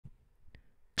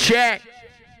Check.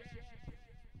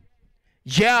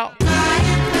 Yo.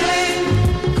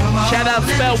 Shout out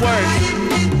Spellwrks.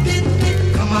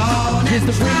 Here's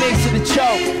the remix of the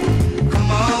choke.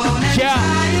 Yo.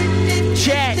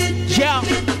 Check. Yo.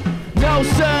 No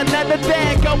sir, none of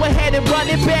that. Go ahead and run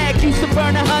it back. Used to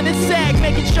burn 100 sack,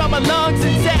 making sure my lungs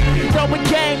intact. Throwing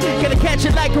game, gonna catch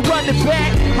it like a running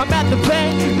back. I'm at the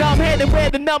bank, now I'm headed where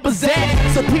the numbers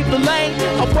at. So people ain't,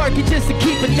 I'm working just to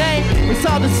keep a name. It's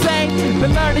all the same,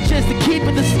 been learning just to keep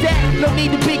it a stack. No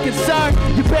need to be concerned,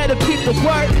 you better keep the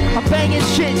work. I'm banging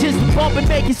shit just to bump and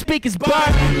making speakers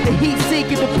burn. The heat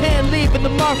seeking, the pen leaving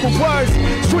the mark of words.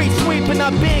 Street sweeping,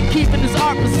 I've been keeping this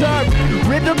art preserved.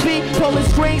 Rhythm beat, pulling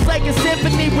strings like a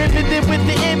symphony, riveted with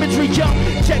the imagery. Yo,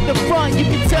 check the front, you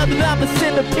can tell that I'm a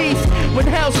centerpiece. When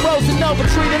hell's frozen over,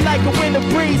 treated like a winter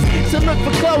breeze. So look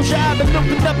for closure, I've been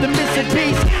looking up the missing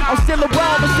piece. I'm still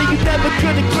around, but see you never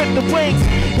could have clipped the wings.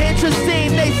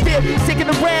 Interesting, they still sticking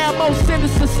around, most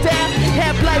sinister style.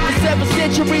 Half life for 7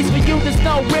 centuries, for you there's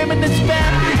no remnants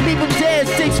found. Leave them dead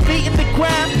 6 feet in the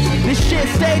ground. This shit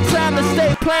stay time to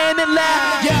stay playing it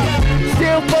loud. Yo,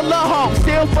 still full of hope,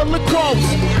 still full of quotes.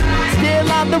 Still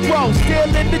on the road, still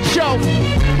in the choke.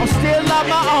 I'm still on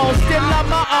my own, still on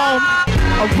my own.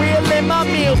 I'm real in my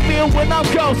meal, feel when I'm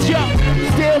ghost, yo.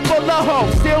 Still full of hope,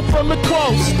 still full of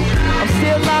quotes. I'm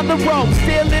still on the road,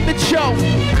 still in the choke.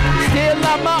 Still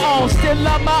on my own, still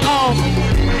on my own.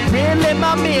 Real in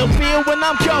my meal, feel when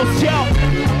I'm ghost, yo.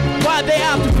 Why they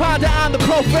have to ponder on the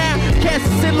profile? Cast a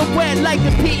silhouette like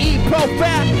the PE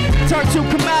profile. Turn to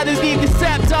commodity,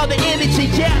 accept all the energy,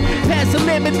 yeah. Past the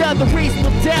limit of the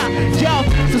reasonable doubt, yo.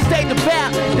 So stay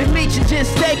devout, the leeching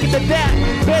just staking the doubt.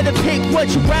 Better pick what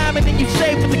you rhyming and you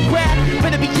say for the crowd.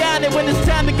 Better be on it when it's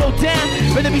time to go down.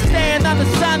 Better be staying on the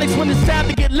sonics when it's time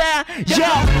to get loud, yo.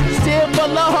 Still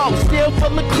full of hope, still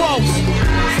full of quotes.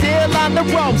 Still on the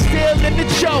road, still in the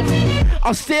choke.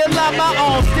 I'm still on my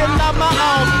own, still on my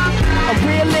own. I'm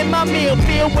real in my meal,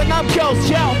 feel when I'm ghost,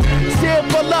 yo. Still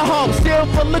full of hope, still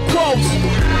full of quotes.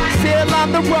 Still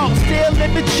on the road, still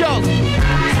in the choke.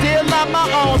 Still on my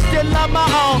own, still on my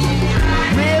own.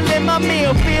 Real in my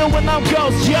meal, feel when I'm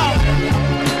ghost, yo.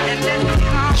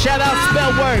 Shout out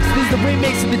Spellwrks, this is the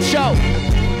remix of the choke.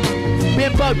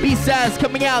 Ben Buck B-Sides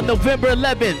coming out November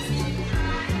 11th.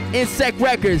 Insect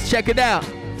Records, check it out.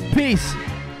 Peace.